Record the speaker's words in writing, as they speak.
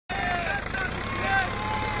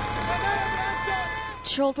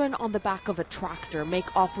Children on the back of a tractor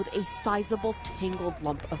make off with a sizable tangled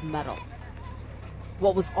lump of metal.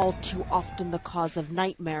 What was all too often the cause of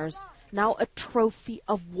nightmares, now a trophy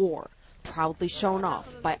of war, proudly shown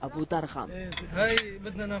off by Abu Dargham.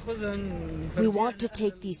 We want to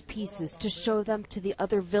take these pieces to show them to the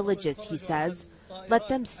other villages, he says. Let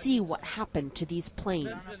them see what happened to these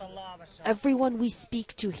planes. Everyone we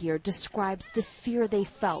speak to here describes the fear they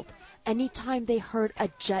felt anytime they heard a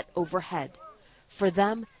jet overhead. For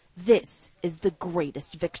them, this is the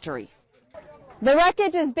greatest victory. The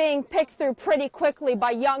wreckage is being picked through pretty quickly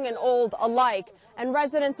by young and old alike, and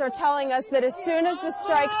residents are telling us that as soon as the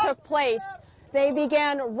strike took place, they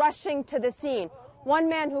began rushing to the scene. One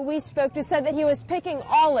man who we spoke to said that he was picking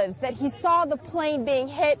olives, that he saw the plane being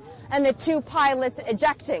hit and the two pilots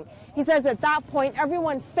ejecting. He says at that point,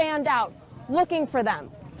 everyone fanned out looking for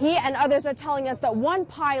them. He and others are telling us that one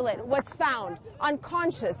pilot was found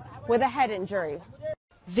unconscious with a head injury.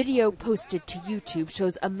 Video posted to YouTube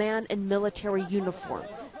shows a man in military uniform,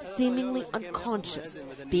 seemingly unconscious,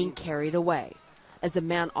 being carried away. As a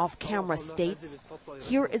man off camera states,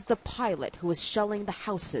 here is the pilot who is shelling the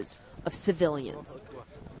houses of civilians.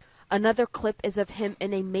 Another clip is of him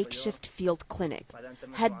in a makeshift field clinic,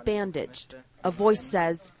 head bandaged. A voice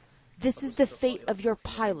says, "This is the fate of your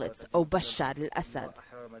pilots, O Bashar al-Assad."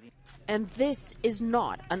 And this is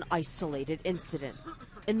not an isolated incident.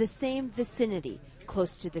 In the same vicinity,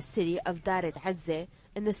 close to the city of Dar al-Azzeh,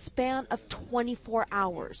 in the span of 24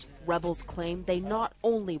 hours, rebels claim they not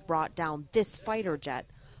only brought down this fighter jet,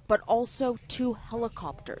 but also 2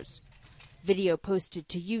 helicopters. Video posted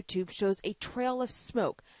to YouTube shows a trail of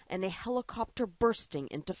smoke and a helicopter bursting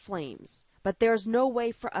into flames. But there's no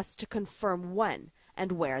way for us to confirm when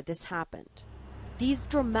and where this happened. These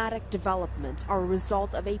dramatic developments are a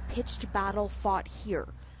result of a pitched battle fought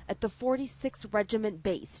here at the 46th Regiment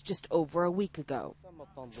base just over a week ago.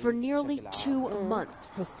 For nearly 2 months,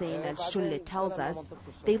 Hussein al-Shulle tells us,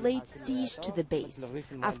 they laid siege to the base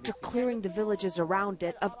after clearing the villages around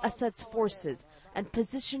it of Assad's forces and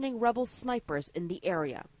positioning rebel snipers in the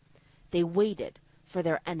area. They waited for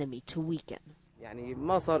their enemy to weaken.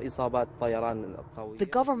 The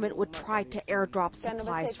government would try to airdrop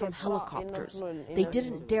supplies from helicopters. They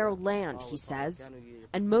didn't dare land, he says,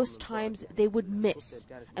 and most times they would miss,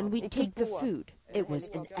 and we'd take the food. It was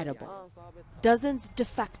inedible. Dozens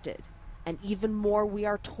defected, and even more, we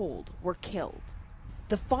are told, were killed.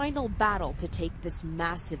 The final battle to take this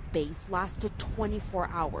massive base lasted 24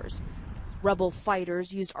 hours. Rebel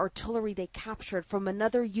fighters used artillery they captured from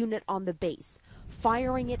another unit on the base,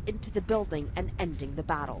 firing it into the building and ending the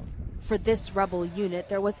battle. For this rebel unit,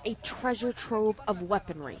 there was a treasure trove of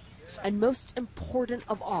weaponry, and most important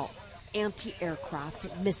of all, anti-aircraft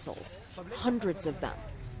missiles, hundreds of them,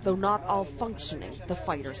 though not all functioning, the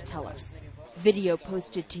fighters tell us. Video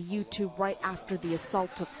posted to YouTube right after the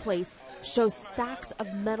assault took place shows stacks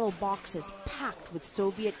of metal boxes packed with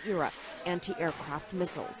Soviet-era anti-aircraft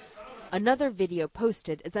missiles. Another video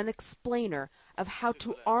posted is an explainer of how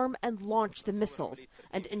to arm and launch the missiles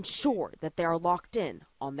and ensure that they are locked in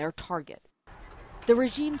on their target. The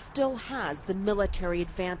regime still has the military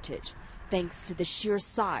advantage thanks to the sheer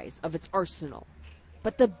size of its arsenal.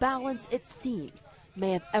 But the balance, it seems,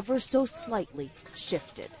 may have ever so slightly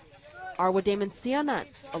shifted. Arwa Damon, CNN,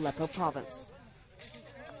 Aleppo Province.